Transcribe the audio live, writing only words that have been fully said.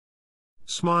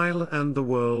Smile and the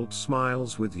world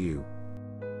smiles with you.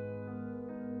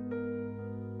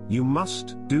 You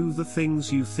must do the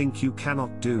things you think you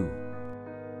cannot do.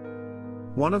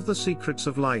 One of the secrets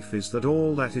of life is that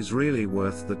all that is really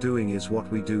worth the doing is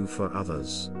what we do for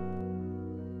others.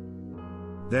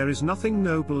 There is nothing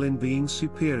noble in being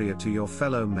superior to your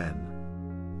fellow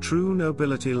men. True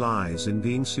nobility lies in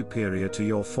being superior to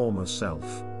your former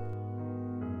self.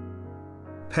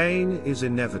 Pain is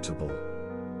inevitable.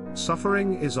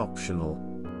 Suffering is optional.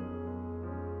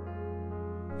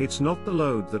 It's not the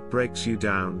load that breaks you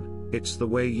down, it's the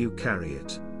way you carry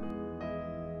it.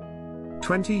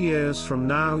 20 years from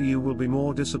now you will be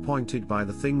more disappointed by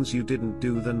the things you didn't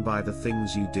do than by the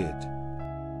things you did.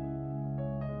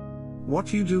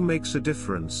 What you do makes a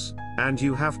difference, and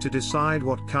you have to decide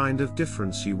what kind of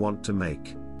difference you want to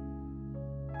make.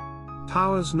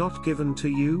 Power's not given to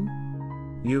you.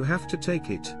 You have to take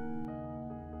it.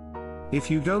 If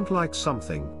you don't like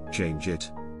something, change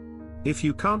it. If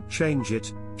you can't change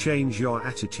it, change your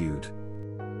attitude.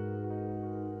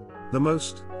 The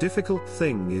most difficult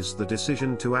thing is the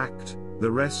decision to act,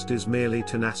 the rest is merely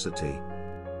tenacity.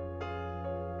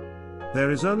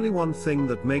 There is only one thing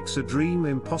that makes a dream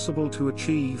impossible to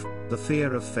achieve, the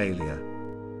fear of failure.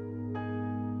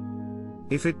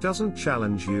 If it doesn't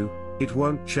challenge you, it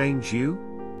won't change you.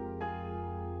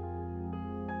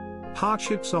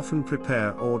 Hardships often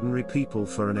prepare ordinary people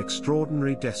for an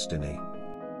extraordinary destiny.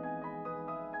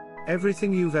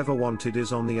 Everything you've ever wanted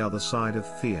is on the other side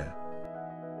of fear.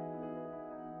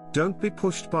 Don't be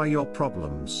pushed by your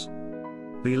problems.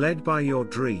 Be led by your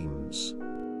dreams.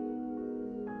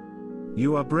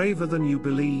 You are braver than you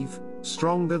believe,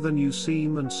 stronger than you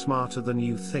seem, and smarter than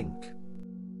you think.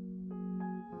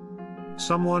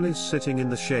 Someone is sitting in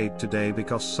the shade today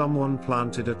because someone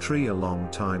planted a tree a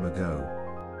long time ago.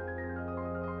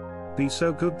 Be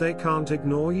so good they can't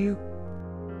ignore you?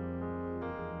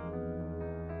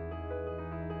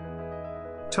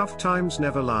 Tough times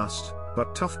never last,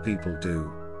 but tough people do.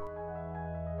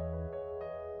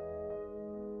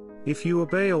 If you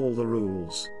obey all the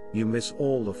rules, you miss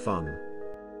all the fun.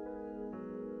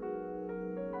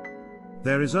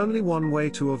 There is only one way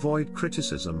to avoid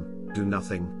criticism: do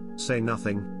nothing, say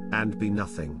nothing, and be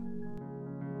nothing.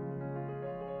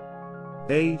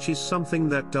 Age is something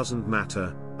that doesn't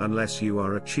matter, unless you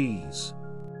are a cheese.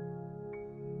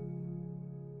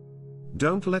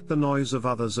 Don't let the noise of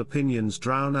others' opinions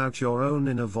drown out your own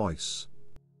inner voice.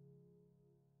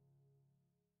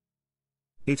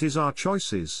 It is our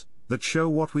choices that show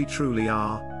what we truly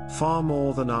are, far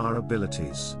more than our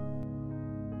abilities.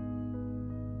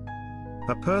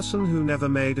 A person who never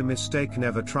made a mistake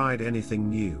never tried anything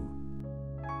new.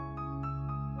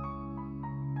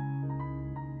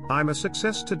 I'm a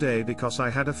success today because I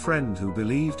had a friend who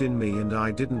believed in me and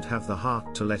I didn't have the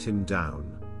heart to let him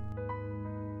down.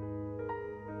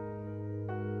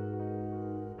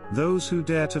 Those who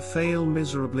dare to fail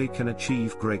miserably can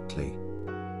achieve greatly.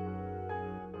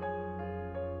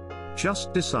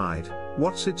 Just decide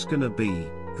what it's gonna be,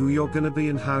 who you're gonna be,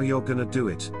 and how you're gonna do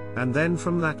it, and then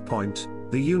from that point,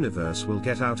 the universe will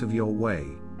get out of your way.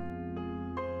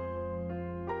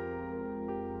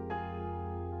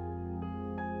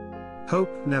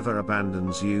 Hope never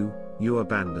abandons you, you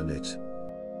abandon it.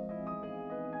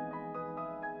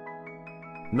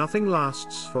 Nothing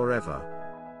lasts forever.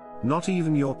 Not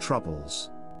even your troubles.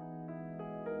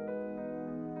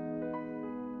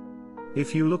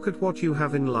 If you look at what you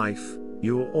have in life,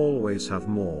 you'll always have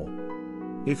more.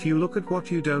 If you look at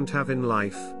what you don't have in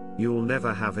life, you'll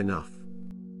never have enough.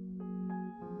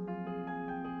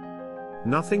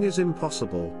 Nothing is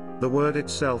impossible, the word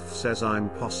itself says I'm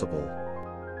possible.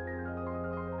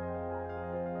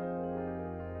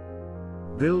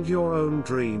 Build your own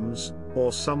dreams,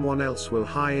 or someone else will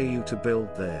hire you to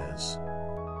build theirs.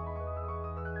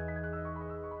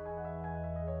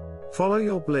 Follow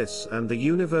your bliss and the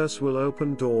universe will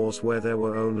open doors where there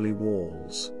were only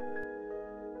walls.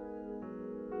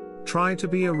 Try to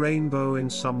be a rainbow in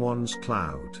someone's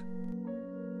cloud.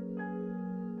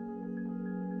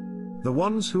 The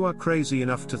ones who are crazy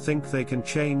enough to think they can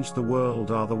change the world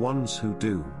are the ones who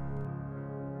do.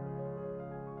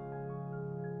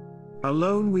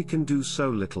 Alone we can do so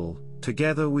little,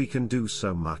 together we can do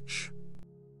so much.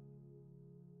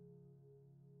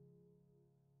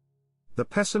 The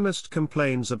pessimist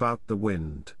complains about the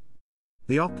wind.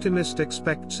 The optimist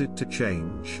expects it to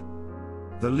change.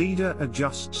 The leader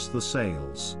adjusts the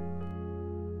sails.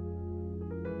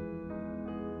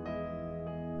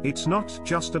 It's not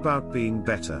just about being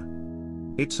better.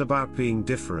 It's about being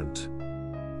different.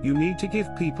 You need to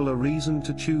give people a reason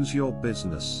to choose your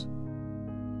business.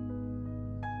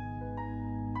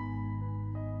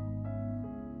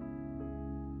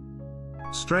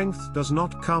 Strength does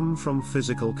not come from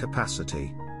physical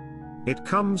capacity. It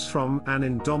comes from an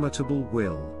indomitable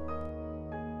will.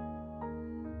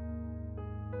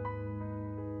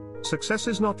 Success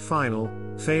is not final,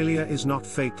 failure is not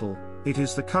fatal, it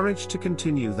is the courage to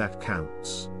continue that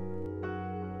counts.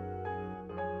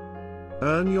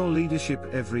 Earn your leadership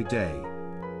every day.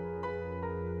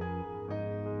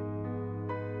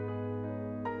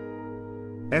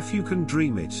 If you can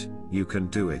dream it, you can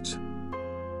do it.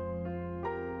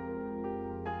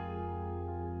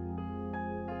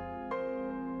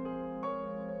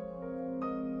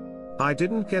 I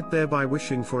didn't get there by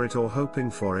wishing for it or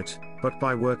hoping for it, but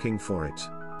by working for it.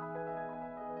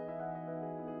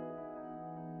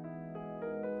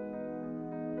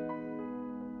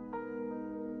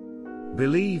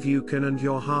 Believe you can and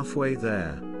you're halfway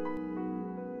there.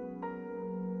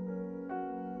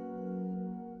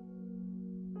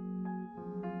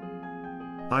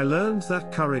 I learned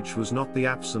that courage was not the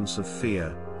absence of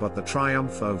fear, but the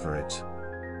triumph over it.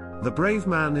 The brave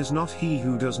man is not he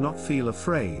who does not feel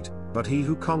afraid, but he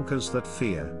who conquers that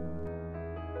fear.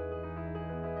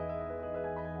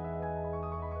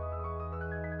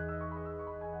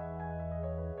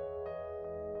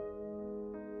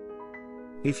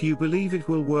 If you believe it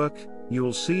will work,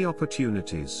 you'll see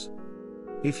opportunities.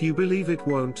 If you believe it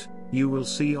won't, you will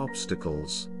see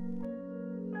obstacles.